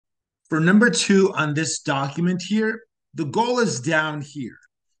For number 2 on this document here, the goal is down here.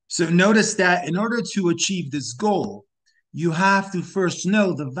 So notice that in order to achieve this goal, you have to first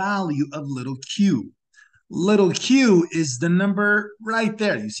know the value of little q. Little q is the number right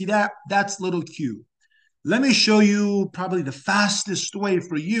there. You see that? That's little q. Let me show you probably the fastest way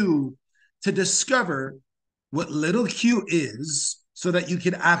for you to discover what little q is so that you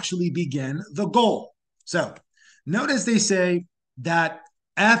can actually begin the goal. So notice they say that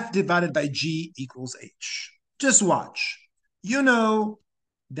f divided by g equals h. Just watch. You know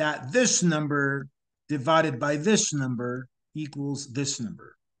that this number divided by this number equals this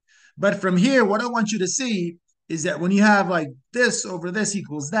number. But from here, what I want you to see is that when you have like this over this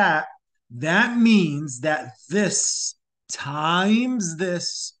equals that, that means that this times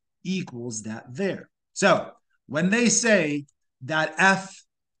this equals that there. So when they say that f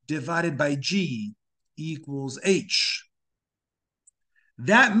divided by g equals h,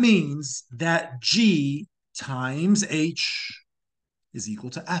 that means that g times h is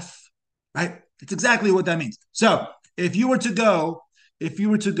equal to f, right? That's exactly what that means. So if you were to go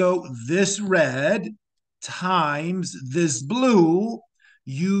this red times this blue,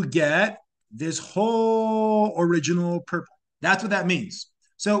 you get this whole original purple. That's what that means.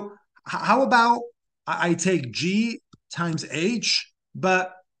 So how about I take G times H,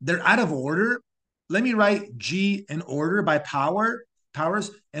 but they're out of order. Let me write G in order by powers,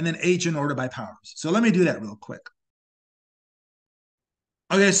 and then H in order by powers. So let me do that real quick.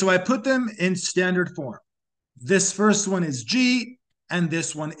 Okay, so I put them in standard form. This first one is G, and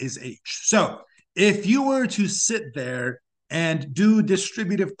this one is H. So if you were to sit there and do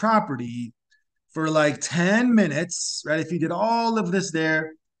distributive property for like 10 minutes, right? If you did all of this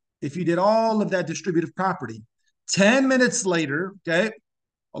there, if you did all of that distributive property, 10 minutes later, okay,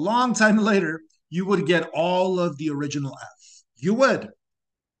 a long time later, you would get all of the original F. You would,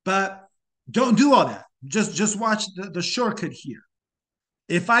 but don't do all that. Just watch the shortcut here.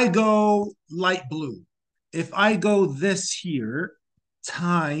 If I go light blue, if I go this here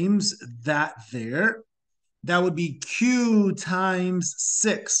times that there, that would be Q times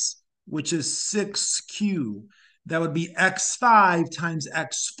 6, which is 6Q. That would be X5 times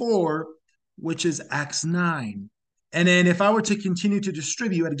X4, which is X9. And then if I were to continue to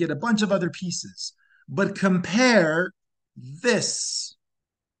distribute, I'd get a bunch of other pieces. But compare this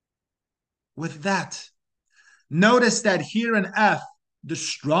with that. Notice that here in F, the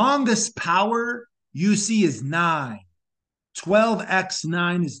strongest power you see is 9.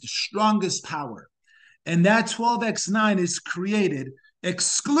 12x9 is the strongest power. And that 12x9 is created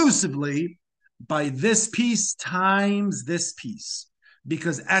exclusively by this piece times this piece,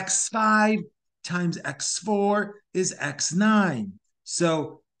 because x5 times x4 is x9.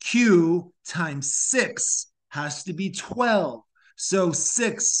 So Q times 6 has to be 12. So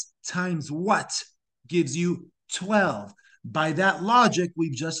 6 times what gives you 12? By that logic,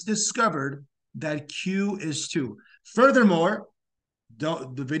 we've just discovered that Q is 2. Furthermore, the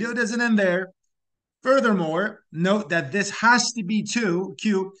video doesn't end there. Furthermore, note that this has to be 2,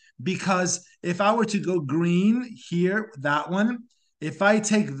 Q, because if I were to go green here, that one, if I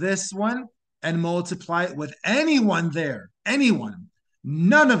take this one and multiply it with anyone there, anyone,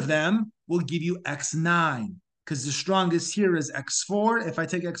 none of them will give you X9, because the strongest here is X4. If I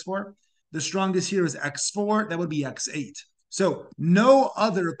take X4, the strongest here is X4. That would be X8. So no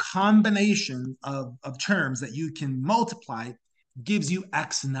other combination of terms that you can multiply gives you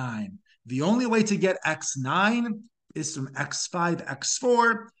X9. The only way to get X9 is from X5,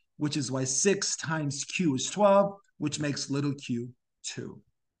 X4, which is why 6 times Q is 12, which makes little q 2.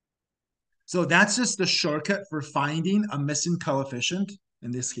 So that's just the shortcut for finding a missing coefficient,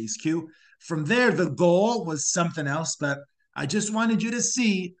 in this case Q. From there, the goal was something else, but I just wanted you to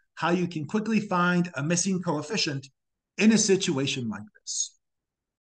see how you can quickly find a missing coefficient in a situation like this.